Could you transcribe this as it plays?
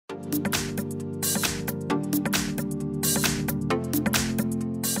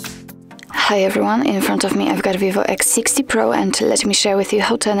Hi everyone, in front of me I've got VIVO X60 Pro, and let me share with you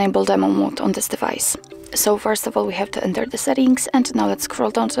how to enable demo mode on this device. So first of all we have to enter the settings, and now let's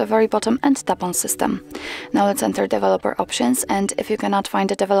scroll down to the very bottom and tap on system. Now let's enter developer options, and if you cannot find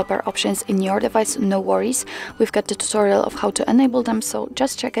the developer options in your device, no worries. We've got the tutorial of how to enable them, so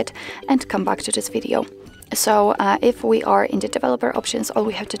just check it and come back to this video. So if we are in the developer options, all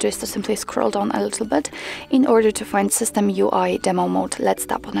we have to do is to simply scroll down a little bit in order to find system UI demo mode. Let's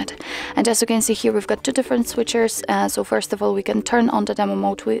tap on it. And as you can see here, we've got two different switchers. So first of all, we can turn on the demo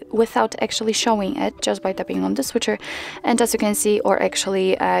mode without actually showing it, just by tapping on the switcher. And as you can see, or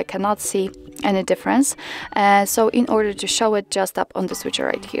actually cannot see any difference. So in order to show it, just tap on the switcher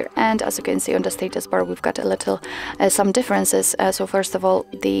right here. And as you can see on the status bar, we've got a little some differences. So first of all,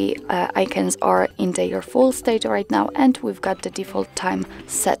 the icons are in their full state right now, and we've got the default time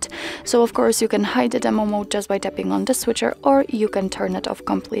set. So of course you can hide the demo mode just by tapping on the switcher, or you can turn it off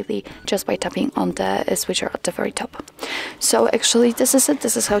completely just by tapping on the switcher at the very top. So actually this is it.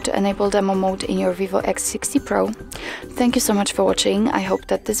 This is how to enable demo mode in your VIVO X60 Pro. Thank you so much for watching. I hope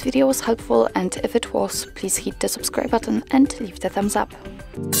that this video was helpful, and if it was, please hit the subscribe button and leave the thumbs up.